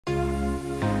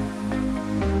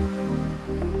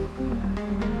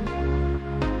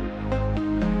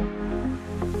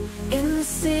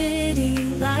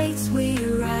lights we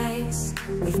rise,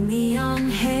 with neon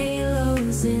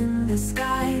halos in the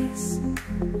skies.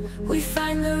 We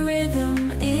find the rhythm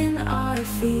in our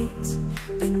feet,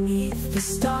 beneath the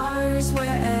stars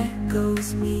where echoes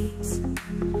meet.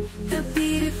 The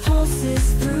beat it pulses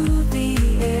through the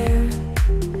air,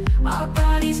 our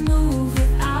bodies move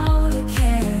without a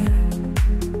care.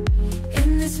 In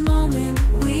this moment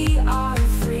we are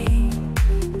free,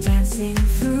 dancing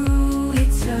through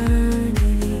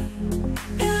eternity.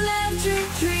 Electric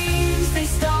dreams, they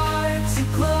start to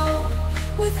glow.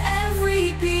 With every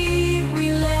beat we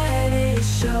let it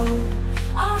show.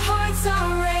 Our hearts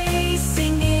are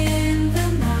racing in the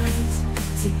night,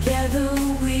 together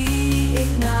we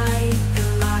ignite the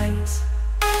light.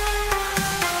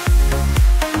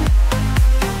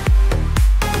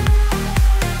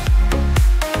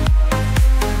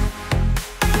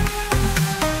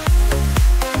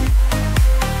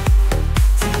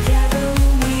 Together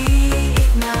we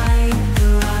ignite the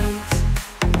light.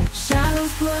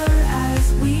 Shadows blur as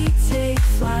we take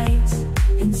flight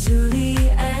into the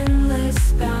endless,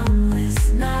 boundless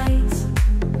night.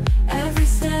 Every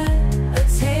step a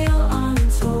tale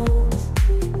untold,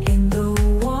 in the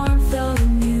warmth of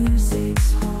music's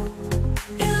hold.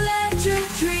 Electric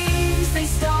dreams, they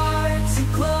start to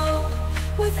glow.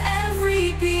 With every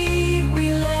beat we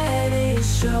let it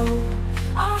show.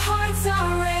 Our hearts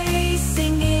are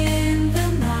racing in the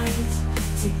night,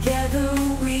 together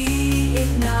we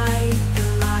ignite the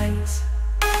light.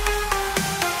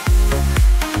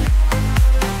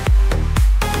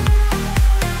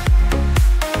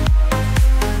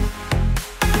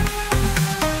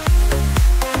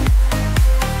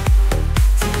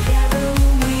 Together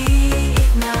we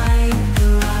ignite the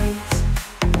light.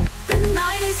 The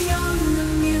night is young, the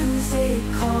music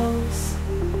calls.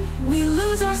 We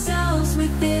lose ourselves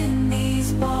within these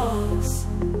walls.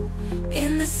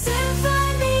 In the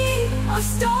symphony of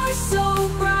stars so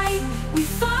bright, we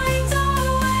find our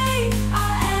way,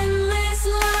 our endless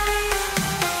light.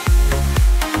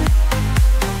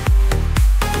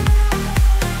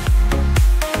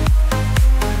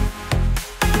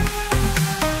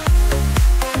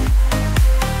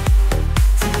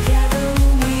 Together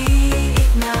we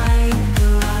ignite the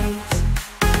light.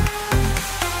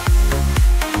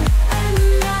 And the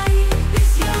night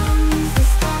is young, the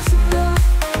stars glow.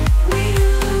 We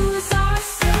lose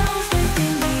ourselves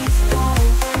within these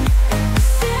walls. And the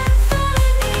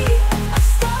symphony of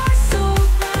stars so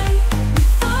bright, we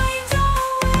find our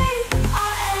way,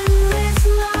 our endless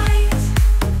light.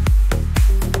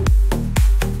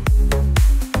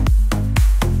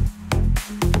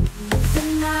 The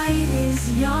night is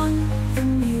young, the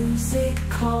music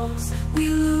calls. We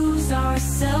lose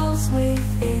ourselves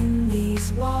within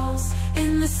these walls.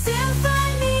 In the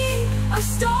symphony of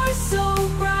stars so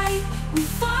bright, we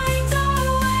find